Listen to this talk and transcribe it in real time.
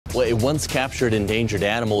Well, a once captured endangered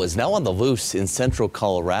animal is now on the loose in central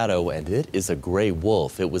Colorado, and it is a gray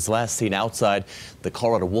wolf. It was last seen outside the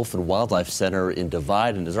Colorado Wolf and Wildlife Center in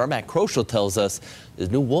Divide, and as our Matt Kroschel tells us, the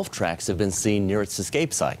new wolf tracks have been seen near its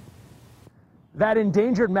escape site. That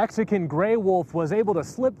endangered Mexican gray wolf was able to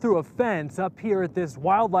slip through a fence up here at this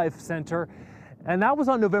wildlife center, and that was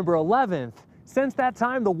on November 11th. Since that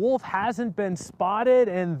time, the wolf hasn't been spotted,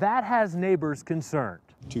 and that has neighbors concerned.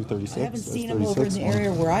 236. I haven't seen him over in the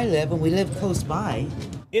area where I live, and we live close by.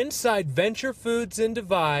 Inside Venture Foods in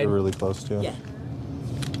Divide. We're really close to it. Yeah,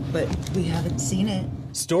 but we haven't seen it.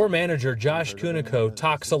 Store manager Josh Kunico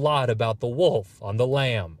talks a lot about the wolf on the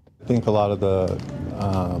lam. I think a lot of the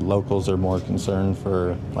locals are more concerned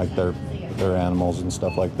for like their animals and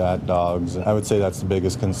stuff like that, dogs. I would say that's the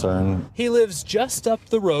biggest concern. He lives just up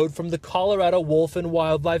the road from the Colorado Wolf and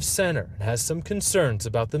Wildlife Center and has some concerns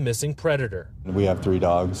about the missing predator. We have 3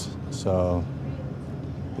 dogs, so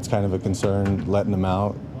it's kind of a concern letting them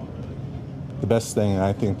out. The best thing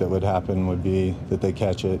I think that would happen would be that they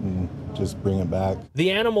catch it and just bring it back.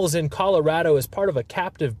 The animal's in Colorado as part of a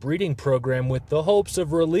captive breeding program with the hopes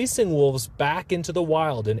of releasing wolves back into the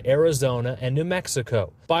wild in Arizona and New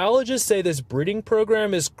Mexico. Biologists say this breeding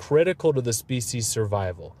program is critical to the species'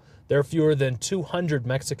 survival. There are fewer than 200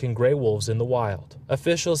 Mexican gray wolves in the wild.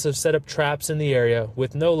 Officials have set up traps in the area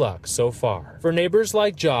with no luck so far. For neighbors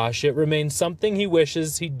like Josh, it remains something he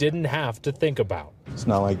wishes he didn't have to think about. It's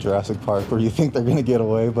not like Jurassic Park where you think they're going to get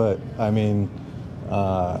away, but I mean,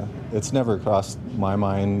 it's never crossed my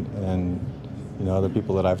mind, and other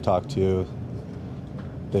people that I've talked to,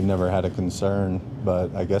 they've never had a concern,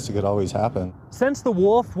 but I guess it could always happen. Since the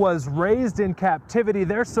wolf was raised in captivity,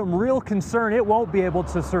 there's some real concern it won't be able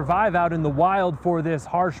to survive out in the wild for this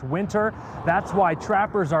harsh winter. That's why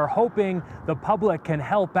trappers are hoping the public can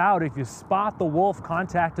help out. If you spot the wolf,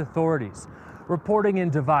 contact authorities. Reporting in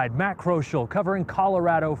Divide, Matt Kroschel covering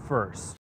Colorado First.